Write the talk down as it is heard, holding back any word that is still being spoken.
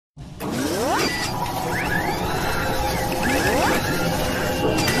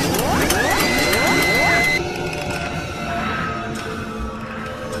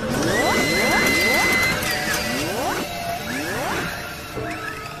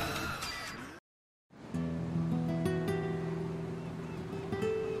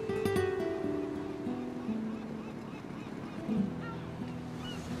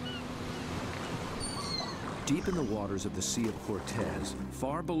Deep in the waters of the Sea of Cortez,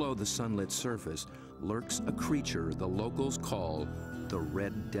 far below the sunlit surface, lurks a creature the locals call the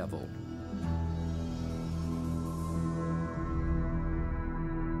Red Devil.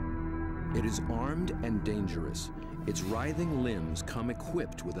 It is armed and dangerous. Its writhing limbs come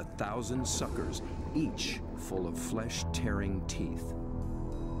equipped with 1,000 suckers, each full of flesh-tearing teeth.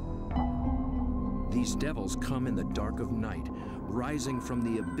 These devils come in the dark of night, rising from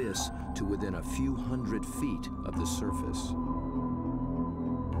the abyss to within a few hundred feet of the surface.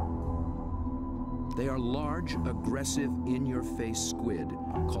 They are large, aggressive, in-your-face squid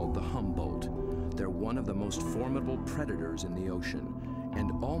called the Humboldt. They're one of the most formidable predators in the ocean,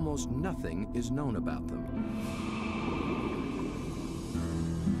 and almost nothing is known about them.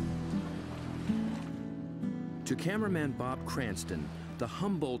 To cameraman Bob Cranston, the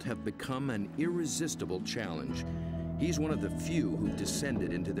Humboldt have become an irresistible challenge. He's one of the few who've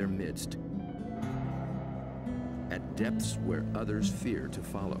descended into their midst, at depths where others fear to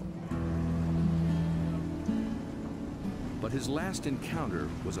follow. But his last encounter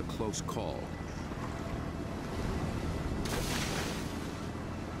was a close call.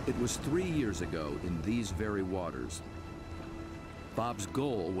 It was 3 years ago in these very waters. Bob's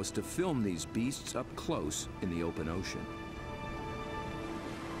goal was to film these beasts up close in the open ocean.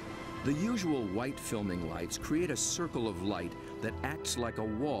 The usual white filming lights create a circle of light that acts like a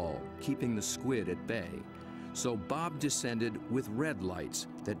wall, keeping the squid at bay. So Bob descended with red lights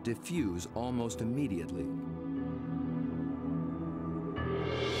that diffuse almost immediately.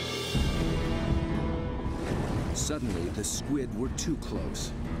 Suddenly, the squid were too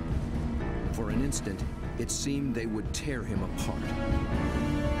close. For an instant, it seemed they would tear him apart.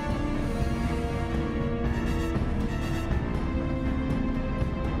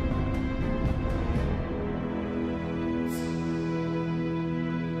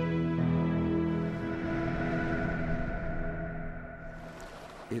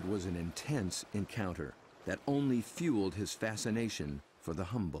 It was an intense encounter that only fueled his fascination for the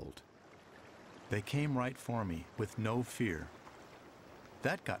Humboldt. They came right for me with no fear.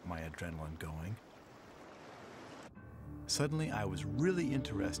 That got my adrenaline going. Suddenly, I was really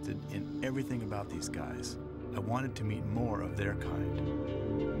interested in everything about these guys. I wanted to meet more of their kind.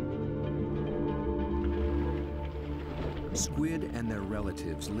 Squid and their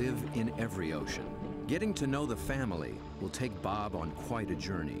relatives live in every ocean. Getting to know the family will take Bob on quite a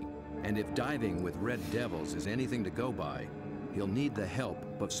journey. And if diving with red devils is anything to go by, he'll need the help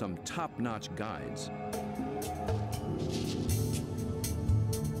of some top-notch guides.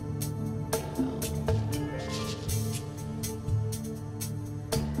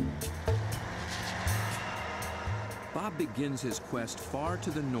 Bob begins his quest far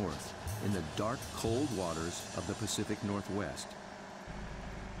to the north in the dark, cold waters of the Pacific Northwest.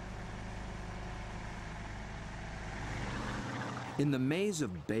 In the maze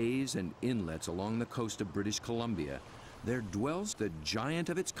of bays and inlets along the coast of British Columbia, there dwells the giant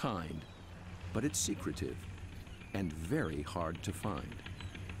of its kind, but it's secretive and very hard to find.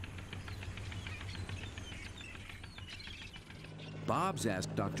 Bob's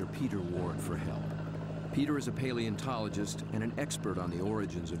asked Dr. Peter Ward for help. Peter is a paleontologist and an expert on the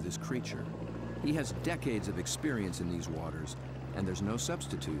origins of this creature. He has decades of experience in these waters, and there's no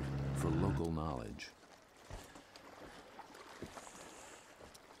substitute for local knowledge.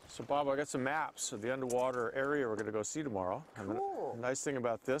 So Bob, I got some maps of the underwater area we're going to go see tomorrow. Cool. The nice thing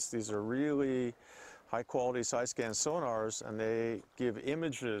about this, these are really high quality side scan sonars, and they give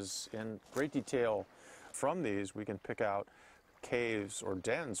images in great detail. From these, we can pick out caves or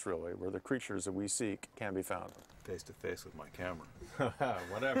dens, really, where the creatures that we seek can be found. Face to face with my camera.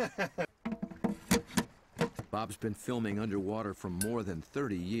 Whatever. Bob's been filming underwater for more than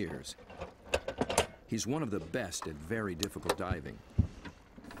 30 years. He's one of the best at very difficult diving.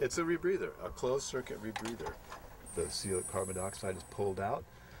 It's a rebreather, a closed circuit rebreather. The CO carbon dioxide is pulled out,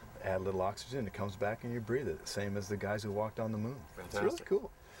 add a little oxygen, it comes back and you breathe it. Same as the guys who walked on the moon. Fantastic. It's really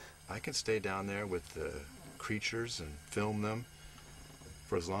cool. I can stay down there with the creatures and film them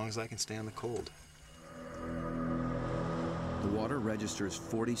for as long as I can stand the cold. The water registers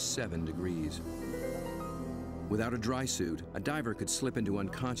 47 degrees. Without a dry suit, a diver could slip into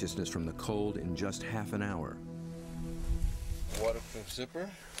unconsciousness from the cold in just half an hour. Waterproof zipper.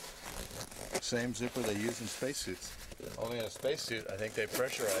 Same zipper they use in spacesuits. Only in a spacesuit, I think they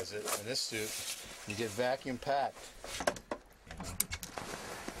pressurize it. In this suit, you get vacuum packed.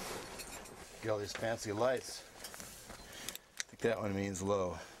 Get all these fancy lights. I think that one means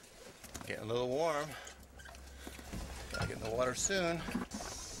low. Getting a little warm. Gotta get in the water soon.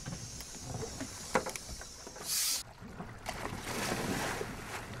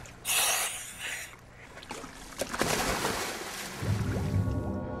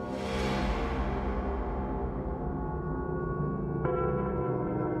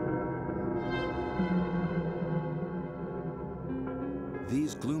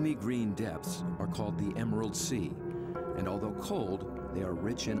 green depths are called the Emerald Sea, and although cold, they are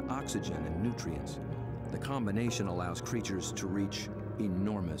rich in oxygen and nutrients. The combination allows creatures to reach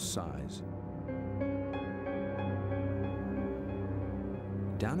enormous size.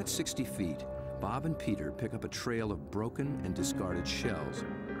 Down at 60 feet, Bob and Peter pick up a trail of broken and discarded shells.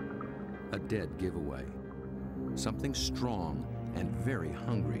 A dead giveaway. Something strong and very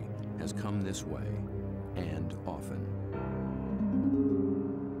hungry has come this way, and often.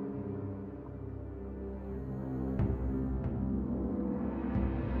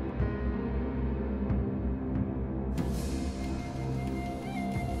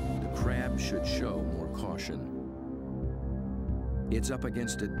 The crab should show more caution. It's up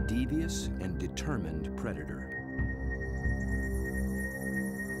against a devious and determined predator.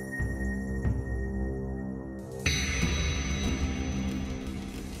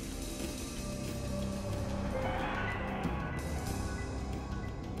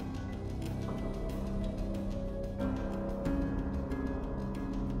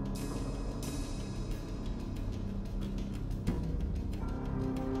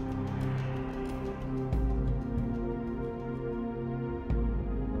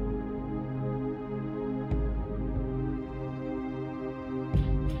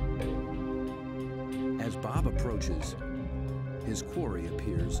 As Bob approaches, his quarry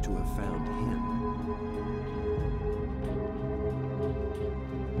appears to have found him.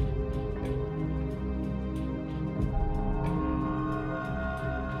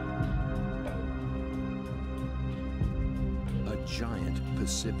 A giant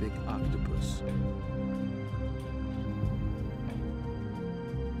Pacific octopus.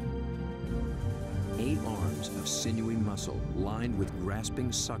 Eight arms of sinewy muscle lined with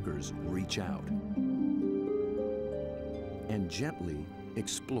grasping suckers reach out and gently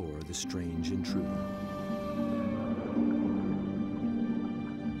explore the strange intruder.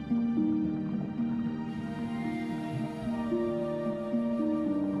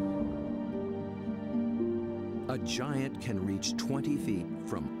 A giant can reach 20 feet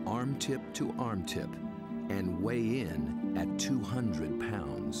from arm tip to arm tip and weigh in at 200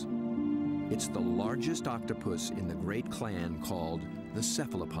 pounds. It's the largest octopus in the great clan called the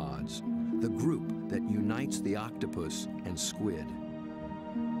cephalopods, the group that unites the octopus and squid.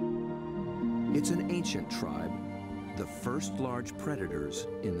 It's an ancient tribe, the first large predators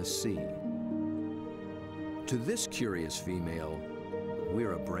in the sea. To this curious female,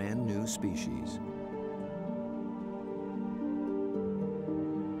 we're a brand new species.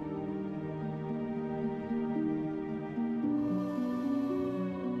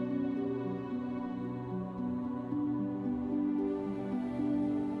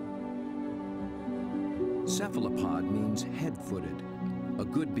 Cephalopod means head-footed, a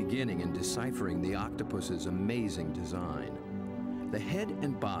good beginning in deciphering the octopus's amazing design. The head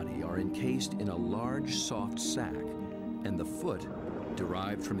and body are encased in a large, soft sac, and the foot,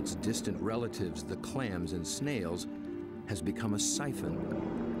 derived from its distant relatives, the clams and snails, has become a siphon,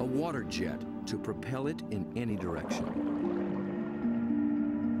 a water jet to propel it in any direction.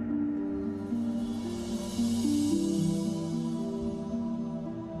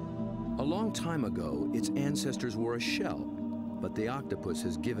 A long time ago, its ancestors were a shell, but the octopus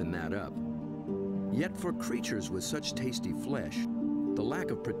has given that up. Yet for creatures with such tasty flesh, the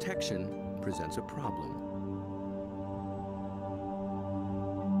lack of protection presents a problem.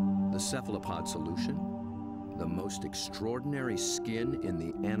 The cephalopod solution? The most extraordinary skin in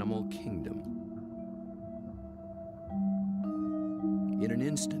the animal kingdom. In an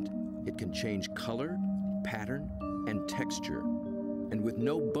instant, it can change color, pattern, and texture. And with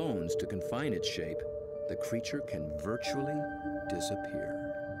no bones to confine its shape, the creature can virtually disappear.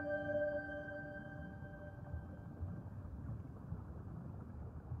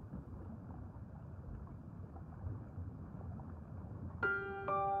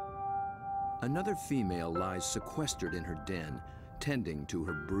 Another female lies sequestered in her den, tending to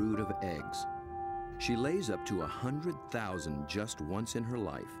her brood of eggs. She lays up to 100,000 just once in her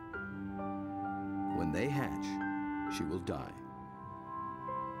life. When they hatch, she will die.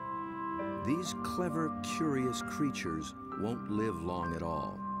 These clever, curious creatures won't live long at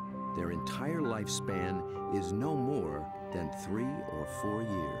all. Their entire lifespan is no more than 3 or 4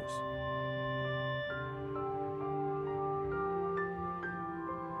 years.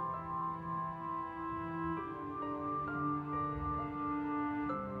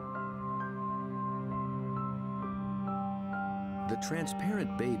 The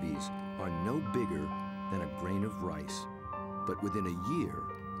transparent babies are no bigger than a grain of rice, but within a year,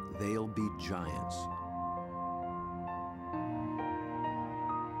 they'll be giants.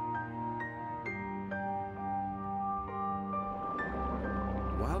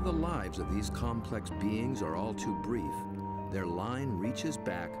 While While the lives of these complex beings are all too brief, their line reaches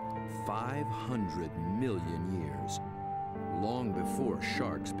back 500 million years, long before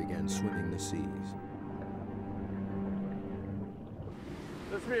sharks began swimming the seas.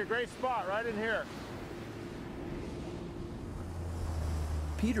 This would be a great spot right in here.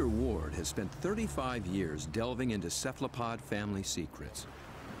 Peter Ward has spent 35 years delving into cephalopod family secrets.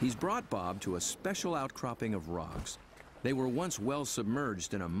 He's brought Bob to a special outcropping of rocks. They were once well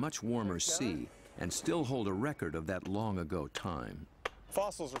submerged in a much warmer sea and still hold a record of that long ago time.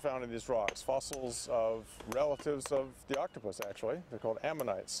 Fossils are found in these rocks, fossils of relatives of the octopus, actually. They're called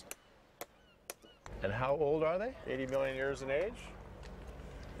ammonites. And how old are they? 80 million years in age.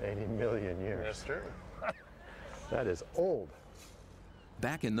 80 million years. That's true. That is old.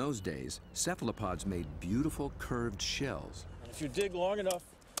 Back in those days, cephalopods made beautiful curved shells. If you dig long enough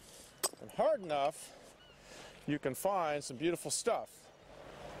and hard enough, you can find some beautiful stuff.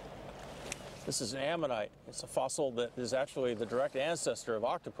 This is an ammonite. It's a fossil that is actually the direct ancestor of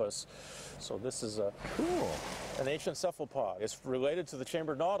octopus. So this is an ancient cephalopod. It's related to the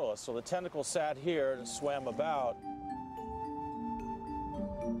chambered nautilus, so the tentacles sat here and swam about.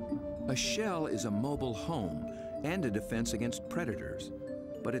 A shell is a mobile home and a defense against predators,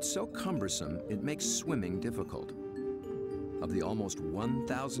 but it's so cumbersome it makes swimming difficult. Of the almost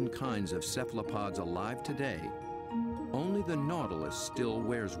 1,000 kinds of cephalopods alive today, only the nautilus still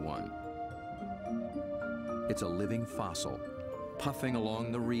wears one. It's a living fossil, puffing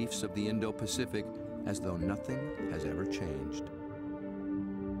along the reefs of the Indo-Pacific as though nothing has ever changed.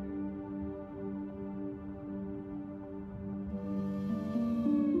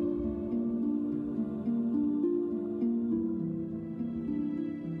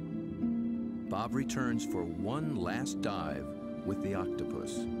 Bob returns for one last dive with the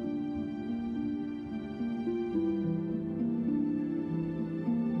octopus.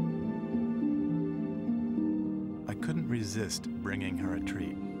 I couldn't resist bringing her a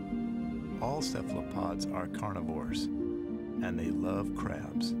treat. All cephalopods are carnivores, and they love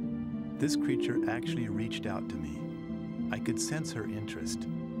crabs. This creature actually reached out to me. I could sense her interest,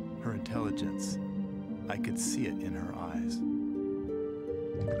 her intelligence. I could see it in her eyes.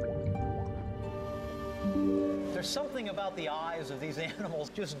 There's something about the eyes of these animals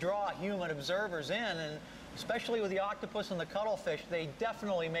just draw human observers in, and especially with the octopus and the cuttlefish, they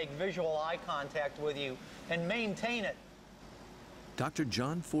definitely make visual eye contact with you and maintain it. Dr.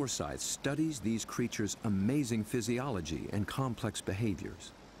 John Forsyth studies these creatures' amazing physiology and complex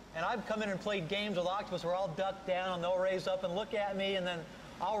behaviors. And I've come in and played games with octopus where I'll duck down and they'll raise up and look at me, and then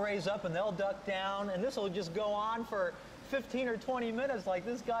I'll raise up and they'll duck down, and this will just go on for 15 or 20 minutes. Like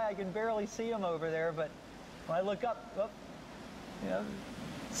this guy, I can barely see him over there, but when I look up,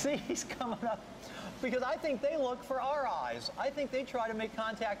 see, he's coming up. Because I think they look for our eyes. I think they try to make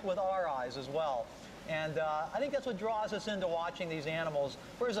contact with our eyes as well. And I think that's what draws us into watching these animals.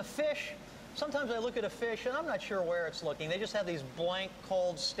 Whereas a fish, sometimes I look at a fish and I'm not sure where it's looking. They just have these blank,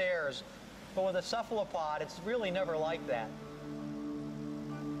 cold stares. But with a cephalopod, it's really never like that.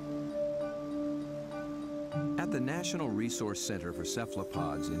 At the National Resource Center for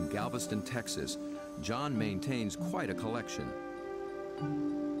Cephalopods in Galveston, Texas, John maintains quite a collection.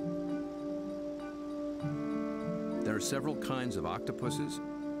 There are several kinds of octopuses,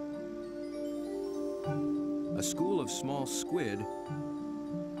 a school of small squid,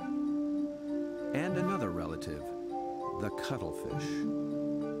 and another relative, the cuttlefish.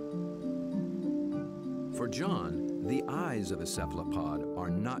 For John, the eyes of a cephalopod are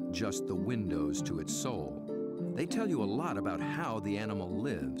not just the windows to its soul. They tell you a lot about how the animal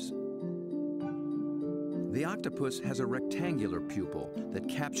lives. The octopus has a rectangular pupil that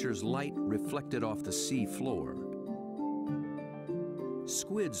captures light reflected off the sea floor.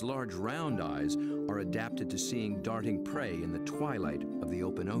 Squid's large round eyes are adapted to seeing darting prey in the twilight of the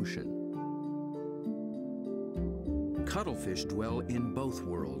open ocean. Cuttlefish dwell in both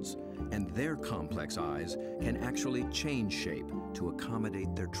worlds, and their complex eyes can actually change shape to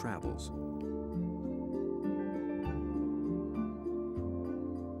accommodate their travels.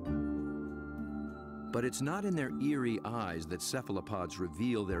 But it's not in their eerie eyes that cephalopods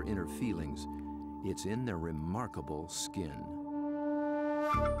reveal their inner feelings. It's in their remarkable skin.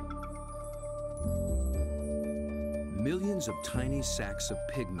 Millions of tiny sacs of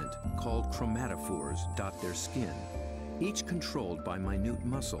pigment called chromatophores dot their skin, each controlled by minute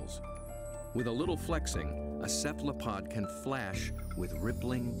muscles. With a little flexing, a cephalopod can flash with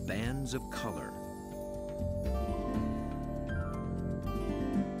rippling bands of color.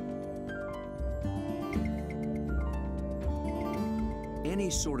 any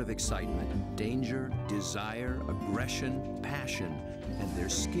sort of excitement, danger, desire, aggression, passion, and their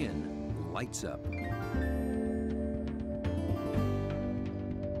skin lights up.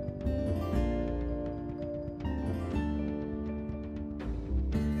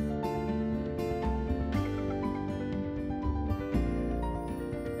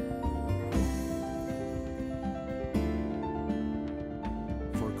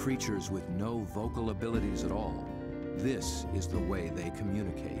 Creatures with no vocal abilities at all, this is the way they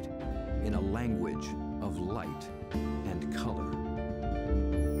communicate, in a language of light and color.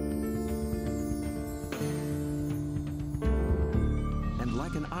 And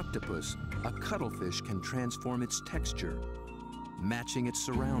like an octopus, a cuttlefish can transform its texture, matching its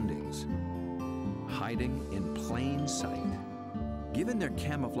surroundings, hiding in plain sight. Given their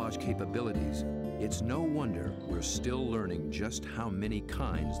camouflage capabilities, it's no wonder we're still learning just how many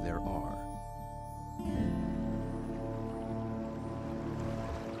kinds there are.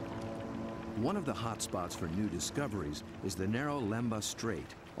 One of the hotspots for new discoveries is the narrow Lembah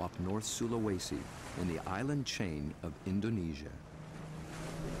Strait off North Sulawesi in the island chain of Indonesia.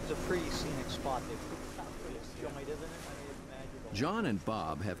 It's a pretty scenic spot. It's joint, isn't it? John and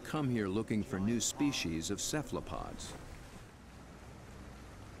Bob have come here looking for new species of cephalopods.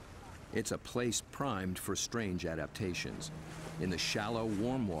 It's a place primed for strange adaptations. In the shallow,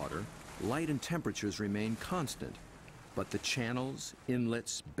 warm water, light and temperatures remain constant, but the channels,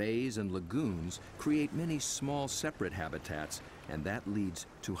 inlets, bays, and lagoons create many small, separate habitats, and that leads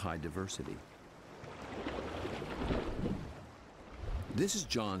to high diversity. This is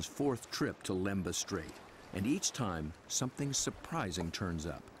John's fourth trip to Lembah Strait, and each time, something surprising turns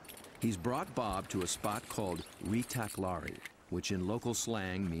up. He's brought Bob to a spot called Ritaklari, which in local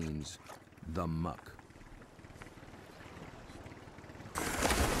slang means the muck.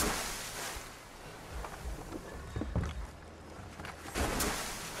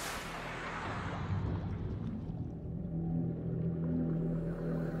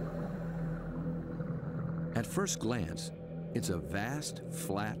 At first glance, it's a vast,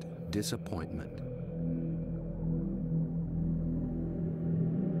 flat disappointment.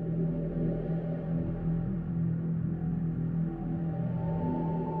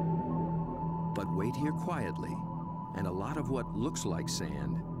 But wait here quietly, and a lot of what looks like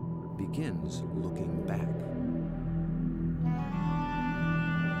sand begins looking back.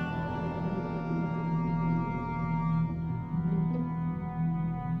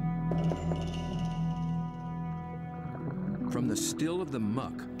 From the still of the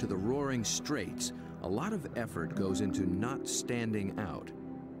muck to the roaring straits, a lot of effort goes into not standing out.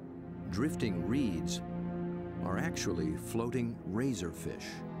 Drifting reeds are actually floating razorfish.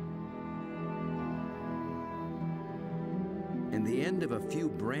 And the end of a few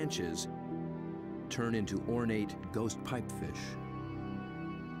branches turn into ornate ghost pipefish.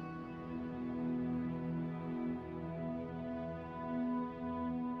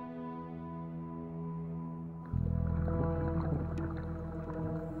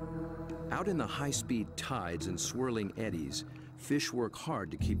 Out in the high-speed tides and swirling eddies, fish work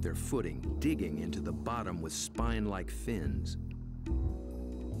hard to keep their footing, digging into the bottom with spine-like fins.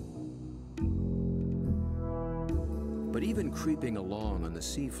 But even creeping along on the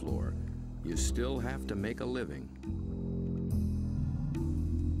seafloor, you still have to make a living.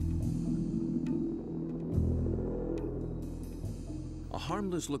 A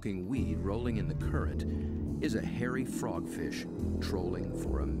harmless-looking weed rolling in the current is a hairy frogfish trolling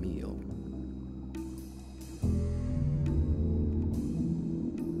for a meal.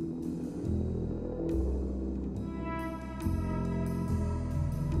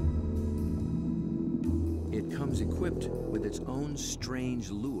 It comes equipped with its own strange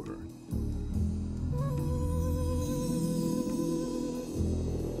lure.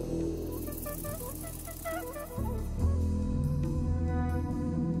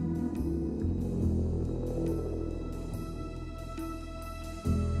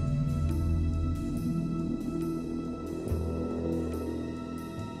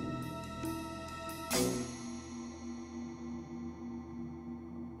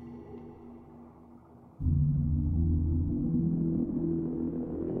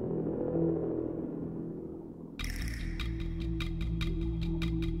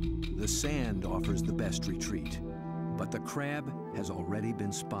 The sand offers the best retreat, but the crab has already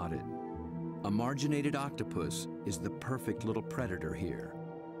been spotted. A marginated octopus is the perfect little predator here.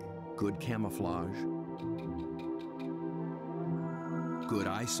 Good camouflage, good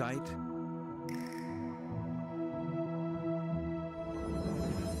eyesight,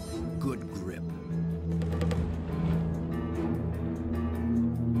 good grip.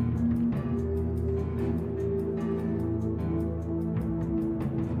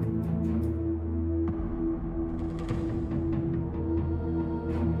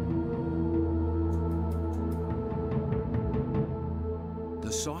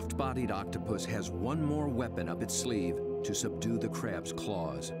 soft-bodied octopus has one more weapon up its sleeve to subdue the crab's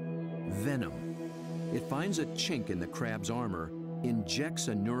claws: venom. It finds a chink in the crab's armor, injects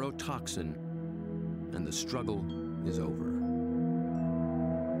a neurotoxin, and the struggle is over.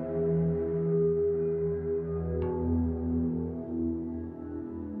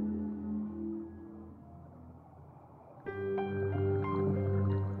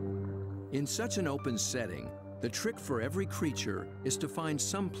 In such an open setting, the trick for every creature is to find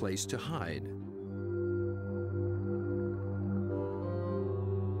some place to hide.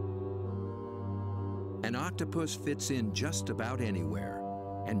 An octopus fits in just about anywhere,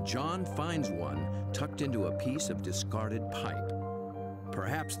 and John finds one tucked into a piece of discarded pipe.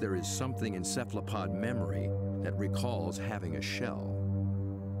 Perhaps there is something in cephalopod memory that recalls having a shell.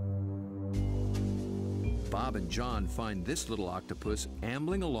 Bob and John find this little octopus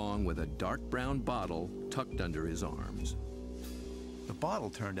ambling along with a dark brown bottle tucked under his arms. The bottle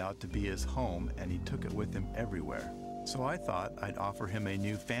turned out to be his home, and he took it with him everywhere. So I thought I'd offer him a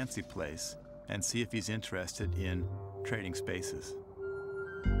new fancy place and see if he's interested in trading spaces.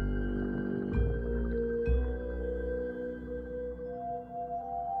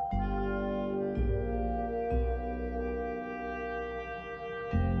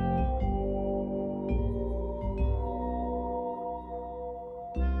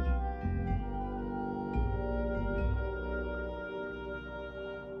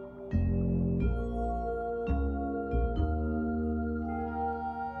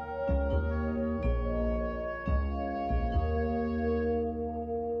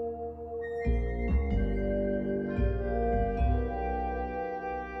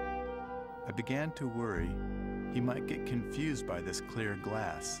 I began to worry he might get confused by this clear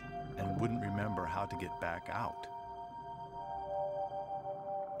glass and wouldn't remember how to get back out.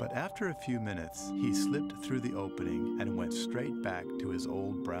 But after a few minutes, he slipped through the opening and went straight back to his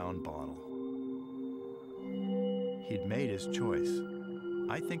old brown bottle. He'd made his choice.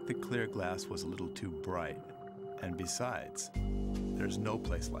 I think the clear glass was a little too bright, and besides, there's no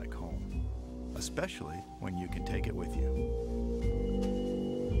place like home, especially when you can take it with you.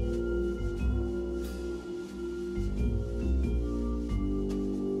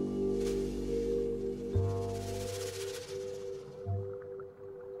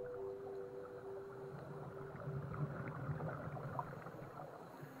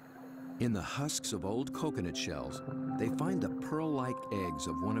 In the husks of old coconut shells, they find the pearl-like eggs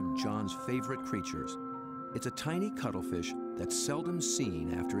of one of John's favorite creatures. It's a tiny cuttlefish that's seldom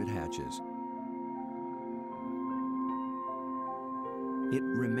seen after it hatches. It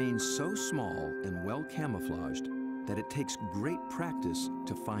remains so small and well camouflaged that it takes great practice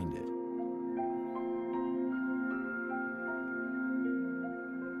to find it.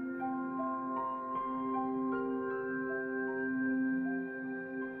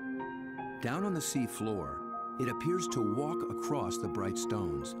 Down on the sea floor, it appears to walk across the bright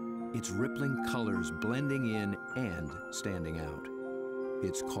stones, its rippling colors blending in and standing out.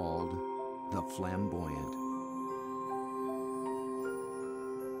 It's called the flamboyant.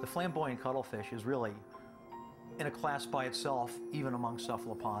 The flamboyant cuttlefish is really in a class by itself, even among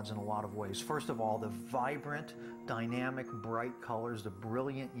cephalopods in a lot of ways. First of all, the vibrant, dynamic, bright colors, the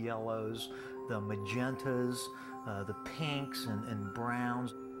brilliant yellows, the magentas, the pinks and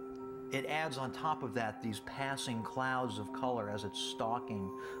browns. It adds on top of that these passing clouds of color as it's stalking,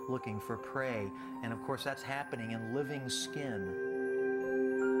 looking for prey. And of course, that's happening in living skin.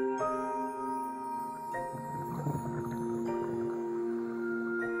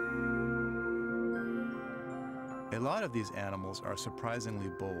 A lot of these animals are surprisingly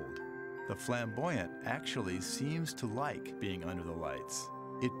bold. The flamboyant actually seems to like being under the lights.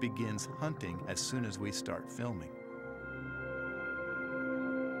 It begins hunting as soon as we start filming.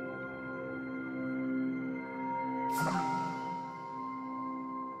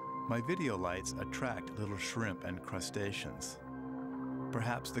 My video lights attract little shrimp and crustaceans.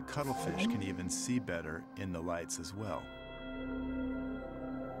 Perhaps the cuttlefish can even see better in the lights as well.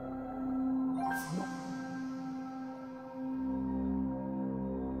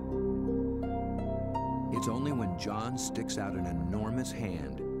 It's only when John sticks out an enormous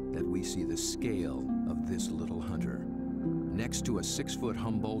hand that we see the scale of this little hunter. Next to a 6-foot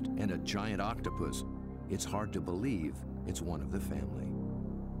Humboldt and a giant octopus, it's hard to believe it's one of the family.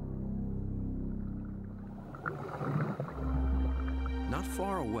 Not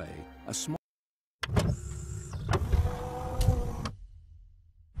far away, a small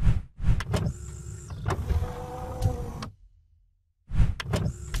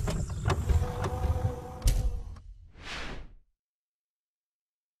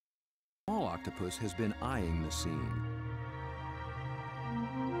octopus has been eyeing the scene.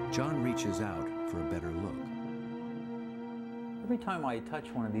 John reaches out for a better look. Every time I touch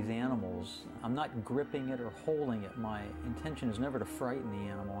one of these animals, I'm not gripping it or holding it. My intention is never to frighten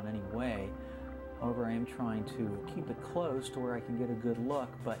the animal in any way. However, I am trying to keep it close to where I can get a good look,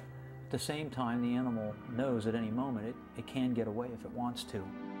 but at the same time, the animal knows at any moment it can get away if it wants to.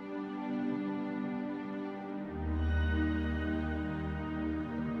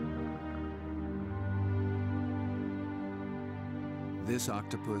 This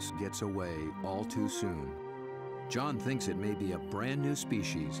octopus gets away all too soon. John thinks it may be a brand new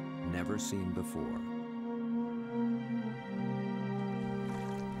species never seen before.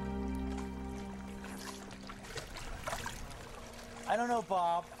 I don't know,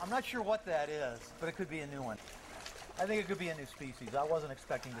 Bob. I'm not sure what that is, but it could be a new one. I think it could be a new species. I wasn't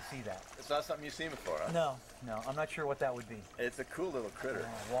expecting to see that. It's not something you've seen before, huh? No, I'm not sure what that would be. It's a cool little critter.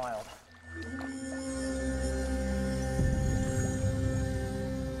 Oh, wild.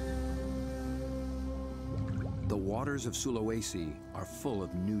 The waters of Sulawesi are full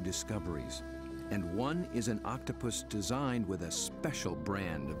of new discoveries, and one is an octopus designed with a special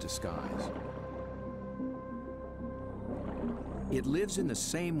brand of disguise. It lives in the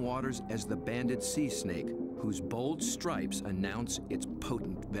same waters as the banded sea snake, whose bold stripes announce its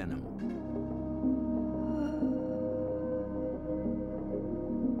potent venom.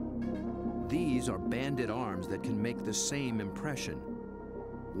 These are banded arms that can make the same impression.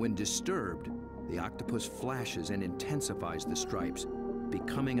 When disturbed, the octopus flashes and intensifies the stripes,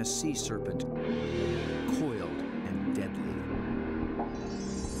 becoming a sea serpent, coiled and deadly.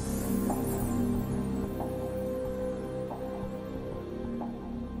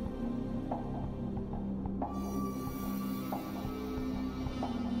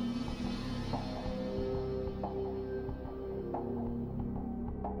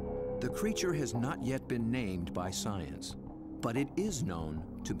 The creature has not yet been named by science, but it is known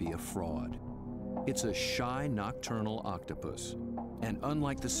to be a fraud. It's a shy nocturnal octopus, and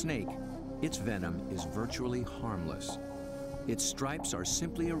unlike the snake, its venom is virtually harmless. Its stripes are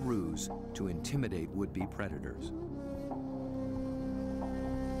simply a ruse to intimidate would-be predators.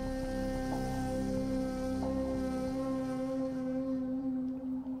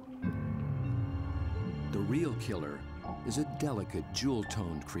 The real killer is a delicate,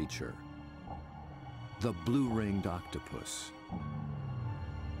 jewel-toned creature, the blue-ringed octopus.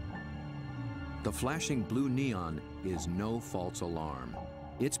 The flashing blue neon is no false alarm.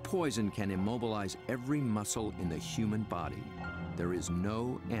 Its poison can immobilize every muscle in the human body. There is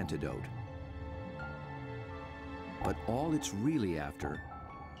no antidote. But all it's really after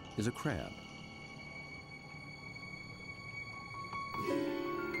is a crab.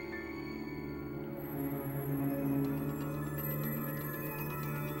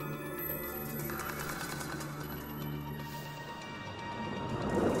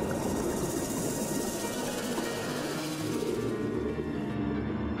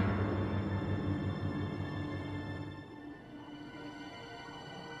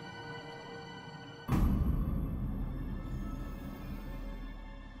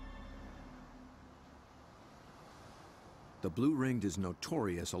 The blue-ringed is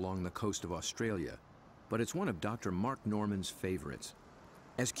notorious along the coast of Australia, but it's one of Dr. Mark Norman's favorites.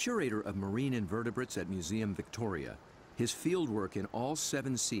 As curator of marine invertebrates at Museum Victoria, his fieldwork in all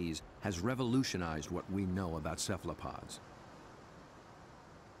 7 seas has revolutionized what we know about cephalopods.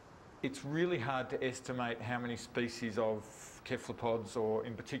 It's really hard to estimate how many species of cephalopods, or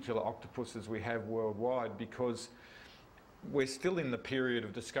in particular octopuses, we have worldwide, because we're still in the period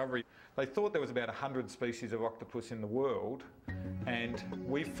of discovery. They thought there was about 100 species of octopus in the world, and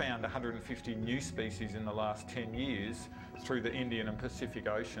we've found 150 new species in the last 10 years through the Indian and Pacific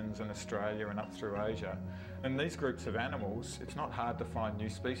Oceans and Australia and up through Asia. And these groups of animals, it's not hard to find new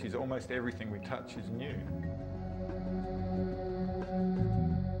species. Almost everything we touch is new.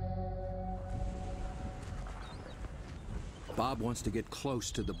 Bob wants to get close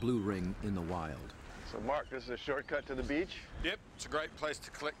to the blue ring in the wild. So Mark, this is a shortcut to the beach? Yep, it's a great place to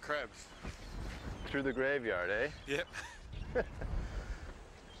collect crabs. Through the graveyard, eh? Yep.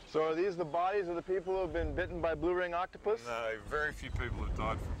 So are these the bodies of the people who have been bitten by blue ring octopus? No, very few people have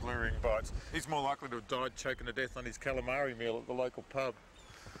died from blue ring bites. He's more likely to have died choking to death on his calamari meal at the local pub.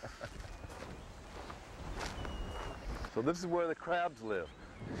 So this is where the crabs live?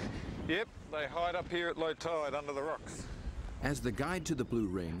 Yep, they hide up here at low tide under the rocks. As the guide to the blue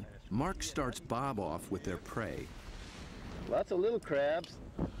ring, Mark starts Bob off with their prey. Lots of little crabs.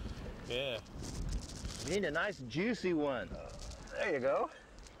 Yeah. You need a nice juicy one. There you go.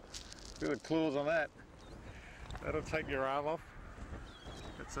 See the claws on that. That'll take your arm off.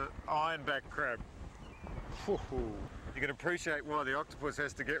 It's an ironback crab. You can appreciate why the octopus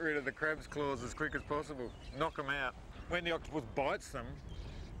has to get rid of the crab's claws as quick as possible, knock them out. When the octopus bites them,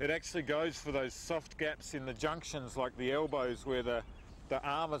 it actually goes for those soft gaps in the junctions, like the elbows where the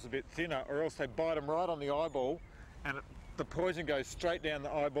arm is a bit thinner, or else they bite them right on the eyeball, and the poison goes straight down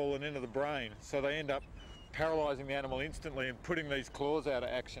the eyeball and into the brain. So they end up paralysing the animal instantly and putting these claws out of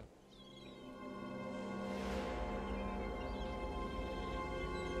action.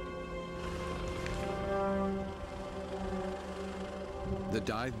 The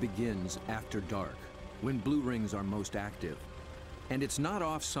dive begins after dark, when blue rings are most active. And it's not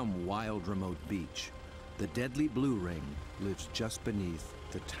off some wild remote beach. The deadly blue ring lives just beneath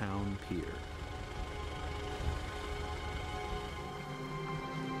the town pier.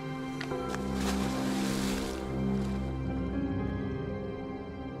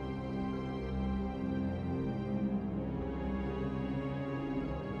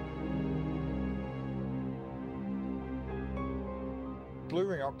 Blue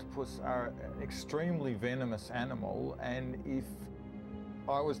ring octopus are an extremely venomous animal, and if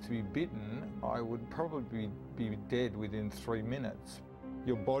I was to be bitten, I would probably be dead within 3 minutes.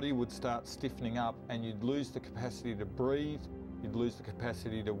 Your body would start stiffening up and you'd lose the capacity to breathe, you'd lose the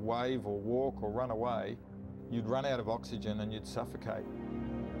capacity to wave or walk or run away, you'd run out of oxygen and you'd suffocate.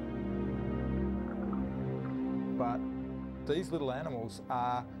 But these little animals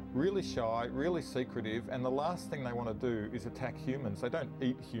are really shy, really secretive, and the last thing they want to do is attack humans. They don't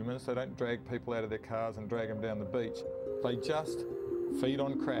eat humans, they don't drag people out of their cars and drag them down the beach. They just feed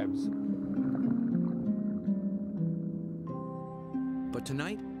on crabs. But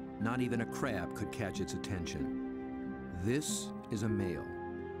tonight, not even a crab could catch its attention. This is a male,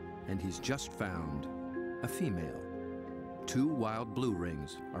 and he's just found a female. 2 wild blue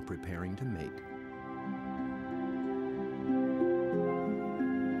rings are preparing to mate.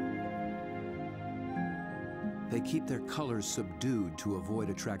 They keep their colors subdued to avoid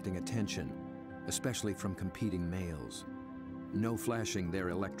attracting attention, especially from competing males. No flashing their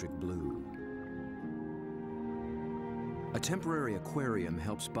electric blue. A temporary aquarium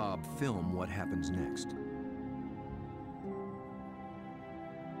helps Bob film what happens next.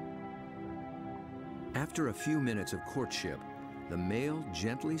 After a few minutes of courtship, the male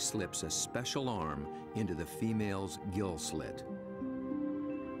gently slips a special arm into the female's gill slit.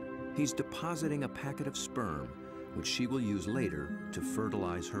 He's depositing a packet of sperm, which she will use later to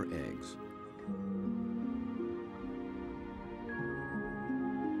fertilize her eggs.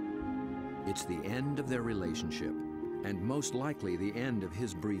 It's the end of their relationship, and most likely the end of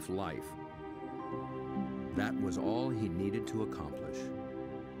his brief life. That was all he needed to accomplish.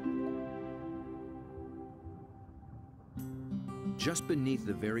 Just beneath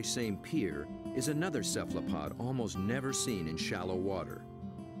the very same pier is another cephalopod almost never seen in shallow water.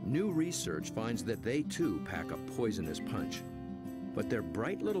 New research finds that they too pack a poisonous punch. But their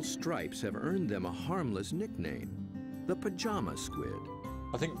bright little stripes have earned them a harmless nickname, the pajama squid.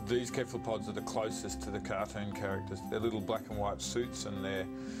 I think these cephalopods are the closest to the cartoon characters. Their little black and white suits and their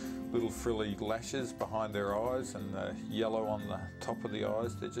little frilly lashes behind their eyes and the yellow on the top of the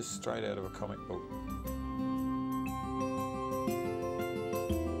eyes, they're just straight out of a comic book.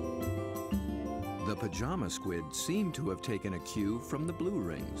 The pajama squid seem to have taken a cue from the blue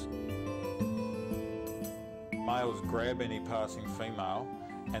rings. Males grab any passing female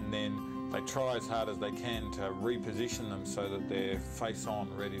and then they try as hard as they can to reposition them so that they're face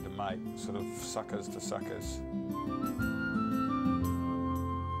on, ready to mate, sort of suckers to suckers.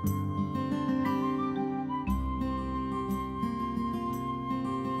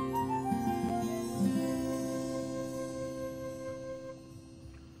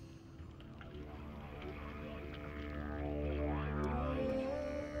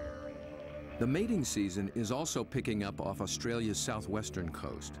 The mating season is also picking up off Australia's southwestern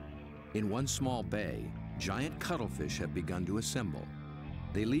coast. In one small bay, giant cuttlefish have begun to assemble.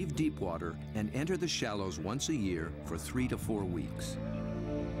 They leave deep water and enter the shallows once a year for 3 to 4 weeks.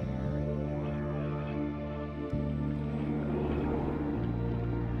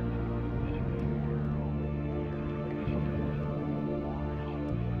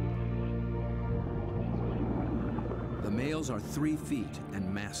 The males are 3 feet and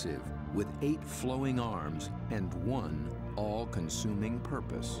massive, with 8 flowing arms and 1 all-consuming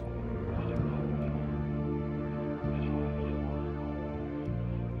purpose.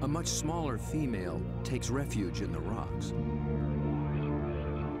 A much smaller female takes refuge in the rocks.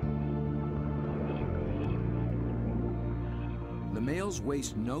 The males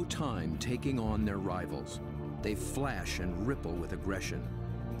waste no time taking on their rivals. They flash and ripple with aggression.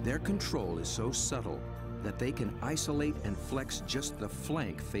 Their control is so subtle that they can isolate and flex just the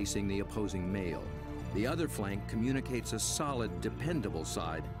flank facing the opposing male. The other flank communicates a solid, dependable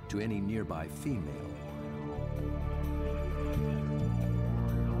side to any nearby female.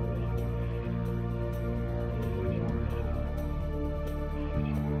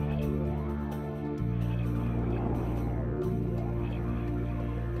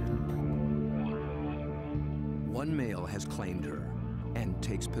 One male has claimed her and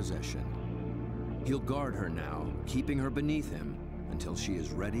takes possession. He'll guard her now, keeping her beneath him until she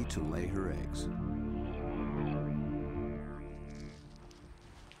is ready to lay her eggs.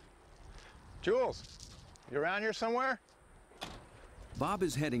 Jules, you around here somewhere? Bob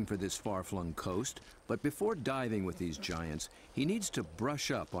is heading for this far-flung coast, but before diving with these giants, he needs to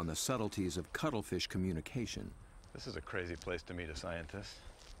brush up on the subtleties of cuttlefish communication. This is a crazy place to meet a scientist.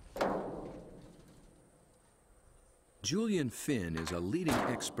 Julian Finn is a leading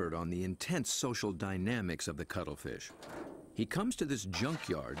expert on the intense social dynamics of the cuttlefish. He comes to this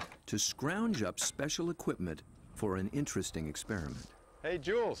junkyard to scrounge up special equipment for an interesting experiment. Hey,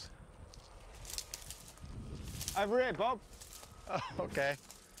 Jules. Over here, Bob. Oh, okay.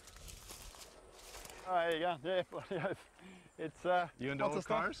 Oh, there you go. Yeah, it's You into lots old of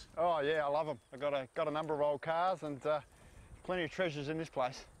stuff. cars? Oh yeah, I love them. I've got a number of old cars and plenty of treasures in this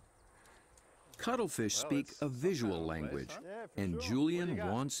place. Cuttlefish Well, speak it's a visual some kind of language, place, huh? Yeah, for and sure. What Julian do you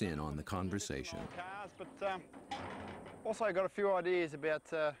got? wants in on the conversation. Cars, but also got a few ideas about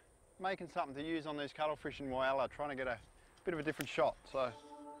making something to use on these cuttlefish in Whyalla, trying to get a bit of a different shot. So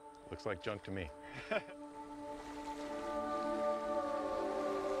Looks like junk to me.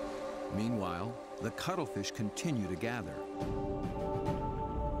 Meanwhile, the cuttlefish continue to gather.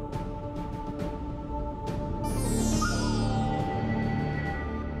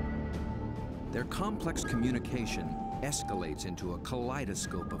 Their complex communication escalates into a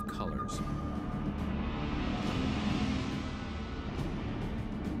kaleidoscope of colors.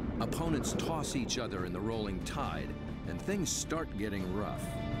 Opponents toss each other in the rolling tide, and things start getting rough.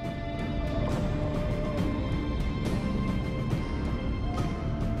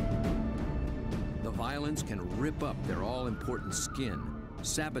 The violence can rip up their all-important skin,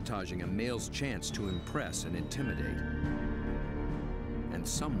 sabotaging a male's chance to impress and intimidate. And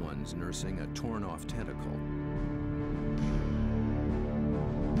someone's nursing a torn-off tentacle.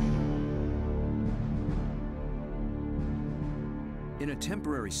 In a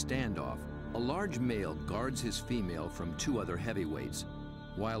temporary standoff, a large male guards his female from two other heavyweights,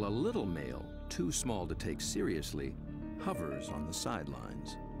 while a little male, too small to take seriously, hovers on the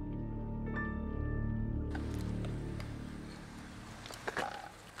sidelines.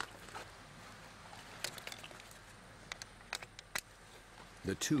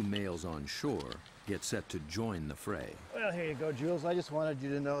 The two males on shore get set to join the fray. well, here you go, Jules. I just wanted you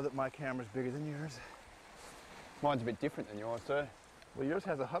to know that my camera's bigger than yours. Mine's a bit different than yours, sir. Well, yours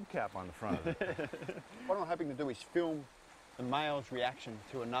has a hubcap on the front of it. What I'm hoping to do is film the male's reaction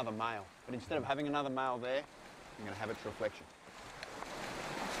to another male. But instead of having another male there, I'm going to have its reflection.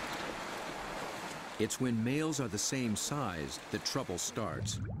 It's when males are the same size that trouble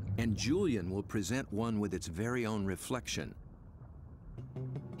starts, and Julian will present one with its very own reflection.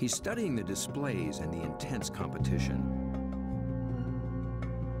 He's studying the displays and the intense competition.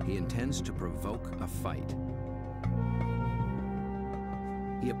 He intends to provoke a fight.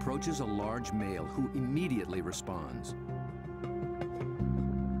 He approaches a large male who immediately responds.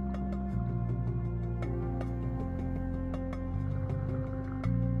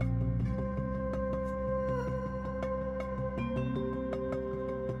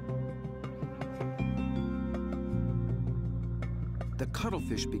 The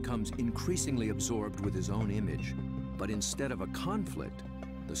cuttlefish becomes increasingly absorbed with his own image, but instead of a conflict,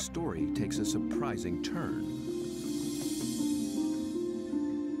 the story takes a surprising turn.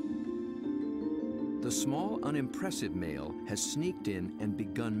 The small, unimpressive male has sneaked in and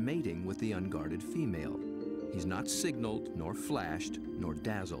begun mating with the unguarded female. He's not signaled, nor flashed, nor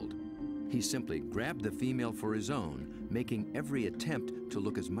dazzled. He simply grabbed the female for his own, making every attempt to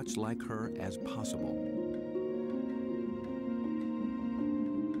look as much like her as possible.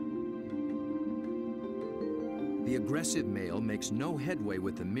 The aggressive male makes no headway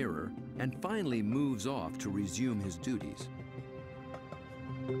with the mirror and finally moves off to resume his duties.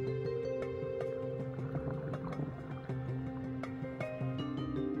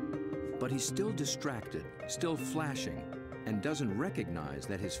 But he's still distracted, still flashing, and doesn't recognize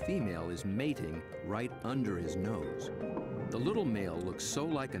that his female is mating right under his nose. The little male looks so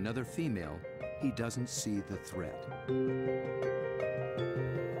like another female, he doesn't see the threat.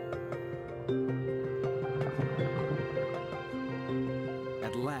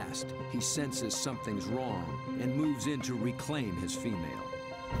 At last, he senses something's wrong and moves in to reclaim his female.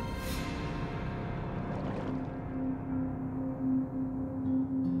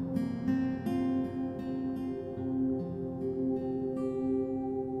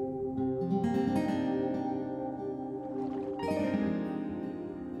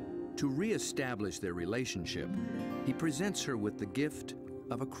 re-establish their relationship, he presents her with the gift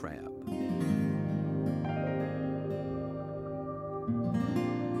of a crab.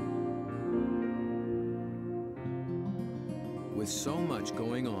 With so much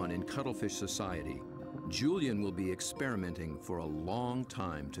going on in cuttlefish society, Julian will be experimenting for a long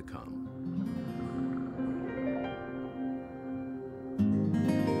time to come.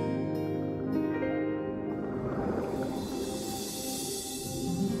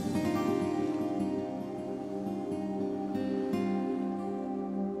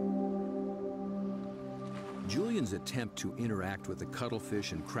 Julian's attempt to interact with the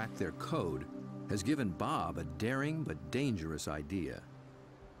cuttlefish and crack their code has given Bob a daring but dangerous idea.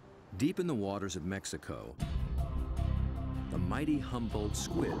 Deep in the waters of Mexico, the mighty Humboldt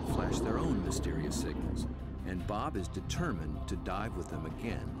squid flash their own mysterious signals, and Bob is determined to dive with them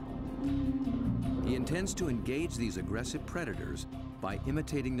again. He intends to engage these aggressive predators by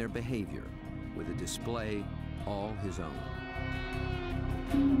imitating their behavior with a display all his own.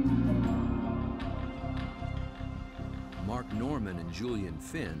 Mark Norman and Julian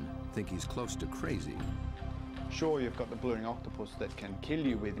Finn think he's close to crazy. Sure, you've got the blue-ring octopus that can kill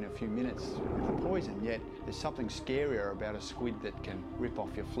you within a few minutes with the poison, yet there's something scarier about a squid that can rip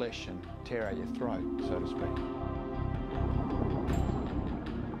off your flesh and tear out your throat, so to speak.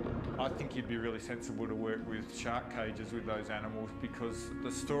 I think you'd be really sensible to work with shark cages with those animals, because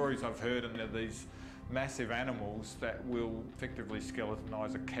the stories I've heard, and they're these massive animals that will effectively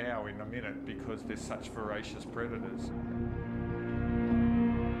skeletonise a cow in a minute because they're such voracious predators.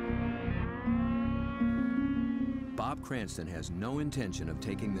 Bob Cranston has no intention of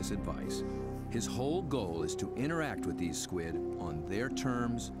taking this advice. His whole goal is to interact with these squid on their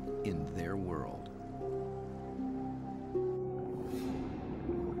terms, in their world.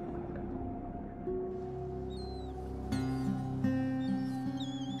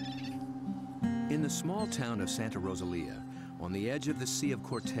 In the small town of Santa Rosalia, on the edge of the Sea of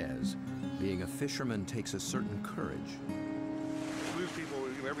Cortez, being a fisherman takes a certain courage. We lose people,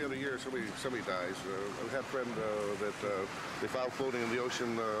 every other year somebody dies. I had a friend that they found floating in the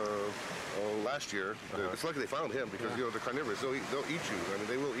ocean last year. It's lucky they found him because, you know, they're carnivorous. They'll eat you. I mean,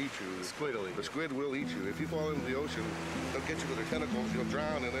 they will eat you. The squid will eat you. The squid will eat you. If you fall into the ocean, they'll get you with their tentacles, you'll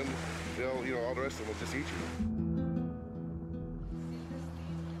drown, and then they'll, you know, all the rest of them will just eat you.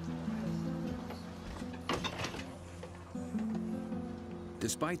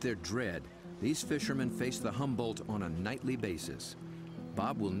 Despite their dread, these fishermen face the Humboldt on a nightly basis.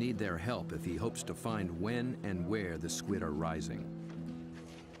 Bob will need their help if he hopes to find when and where the squid are rising.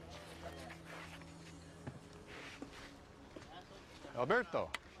 Alberto.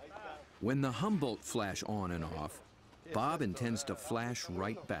 When the Humboldt flash on and off, Bob intends to flash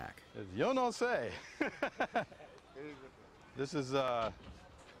right back. Yo no sé. This is a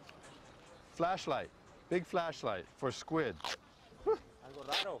flashlight, big flashlight for squid.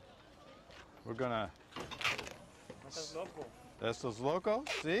 We're gonna... Estos loco,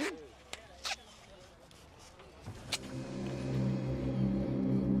 see?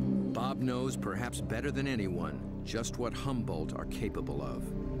 Bob knows, perhaps better than anyone, just what Humboldt are capable of.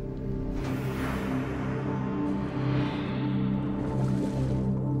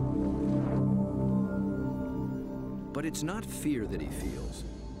 But it's not fear that he feels.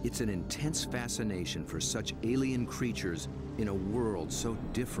 It's an intense fascination for such alien creatures in a world so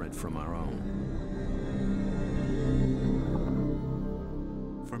different from our own.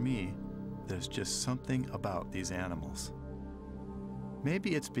 For me, there's just something about these animals.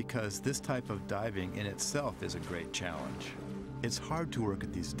 Maybe it's because this type of diving in itself is a great challenge. It's hard to work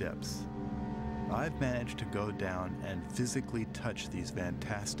at these depths. I've managed to go down and physically touch these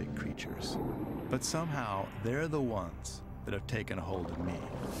fantastic creatures, but somehow they're the ones that have taken a hold of me.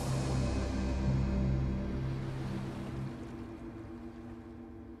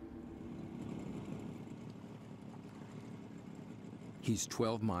 He's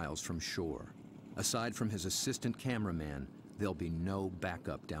 12 miles from shore. Aside from his assistant cameraman, there'll be no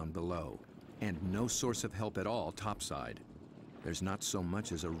backup down below, and no source of help at all topside. There's not so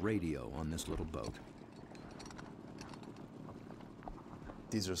much as a radio on this little boat.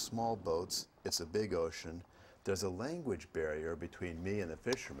 These are small boats, it's a big ocean. There's a language barrier between me and the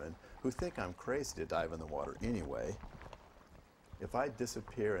fishermen who think I'm crazy to dive in the water anyway. If I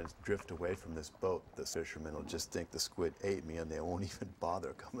disappear and drift away from this boat, the fishermen will just think the squid ate me and they won't even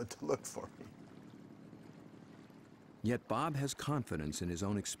bother coming to look for me. Yet Bob has confidence in his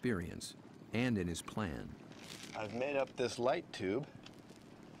own experience and in his plan. I've made up this light tube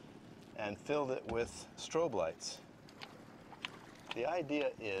and filled it with strobe lights. The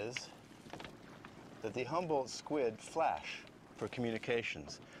idea is that the Humboldt squid flash for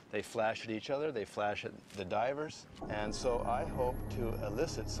communications. They flash at each other, they flash at the divers, and so I hope to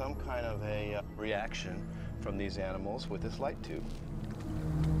elicit some kind of a reaction from these animals with this light tube.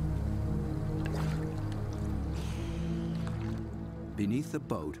 Beneath the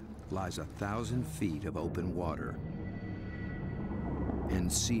boat lies 1,000 feet of open water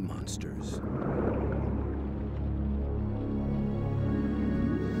and sea monsters.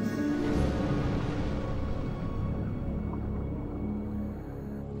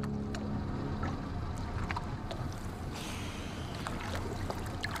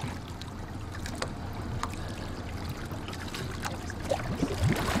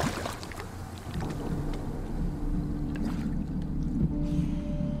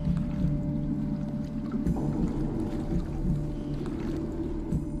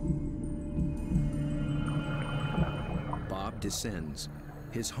 Descends,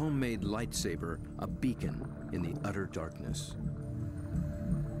 his homemade lightsaber a beacon in the utter darkness.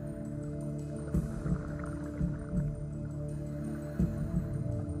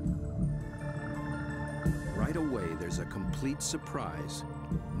 Right away, there's a complete surprise.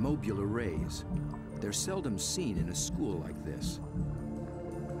 Mobile arrays. They're seldom seen in a school like this.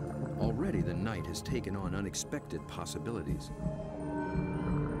 Already the night has taken on unexpected possibilities.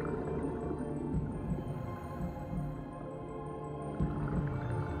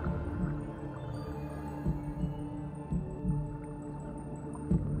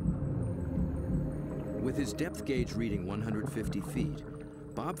 With his depth gauge reading 150 feet,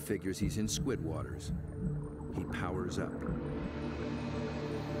 Bob figures he's in squid waters. He powers up.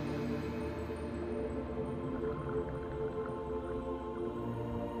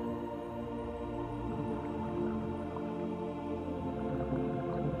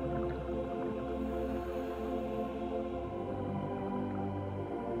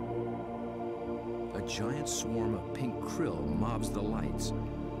 A giant swarm of pink krill mobs the lights.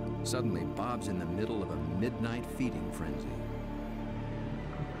 Suddenly, Bob's in the middle of a midnight feeding frenzy.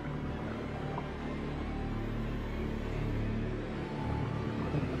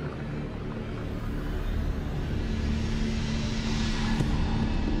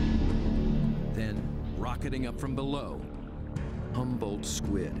 Then, rocketing up from below, Humboldt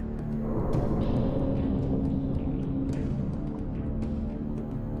squid.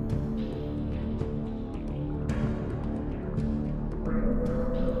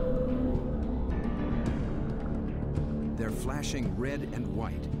 Flashing red and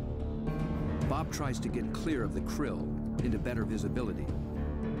white. Bob tries to get clear of the krill into better visibility.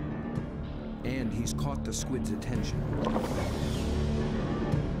 And he's caught the squid's attention.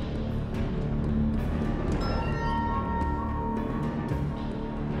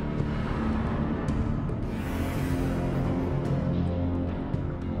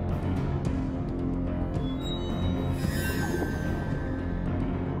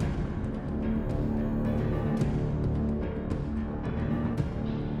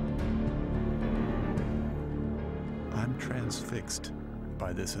 Transfixed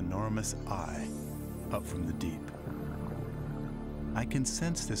by this enormous eye up from the deep. I can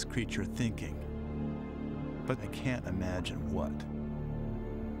sense this creature thinking, but I can't imagine what.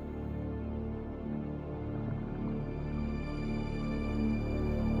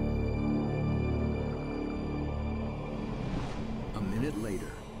 A minute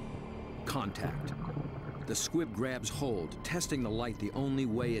later, contact. The squid grabs hold, testing the light the only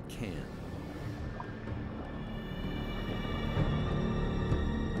way it can.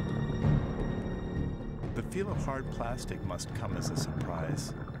 The feel of hard plastic must come as a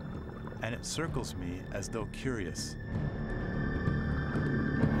surprise, and it circles me as though curious.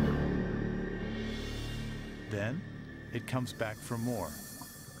 Then, it comes back for more.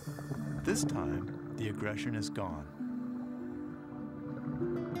 This time, the aggression is gone.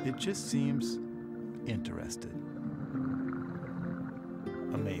 It just seems interested.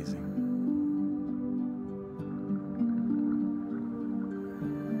 Amazing.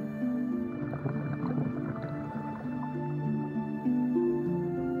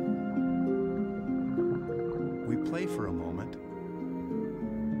 Play for a moment.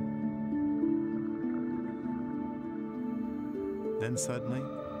 Then suddenly,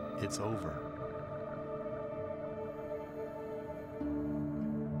 it's over.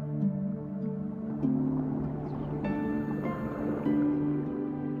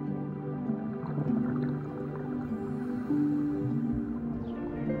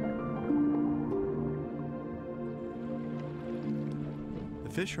 The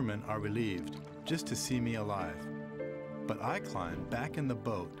fishermen are relieved just to see me alive. But I climb back in the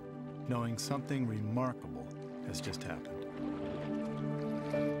boat, knowing something remarkable has just happened.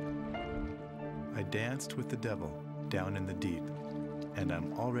 I danced with the devil down in the deep. and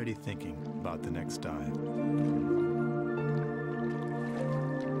I'm already thinking about the next dive.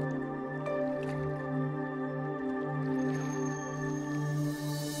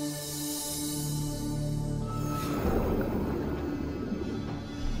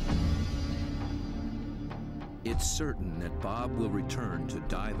 It's certain that Bob will return to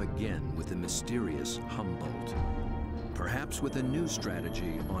dive again with the mysterious Humboldt, perhaps with a new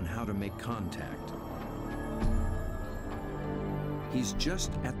strategy on how to make contact. He's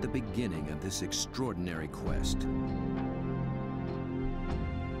just at the beginning of this extraordinary quest.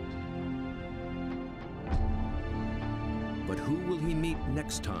 But who will he meet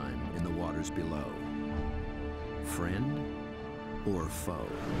next time in the waters below? Friend or foe?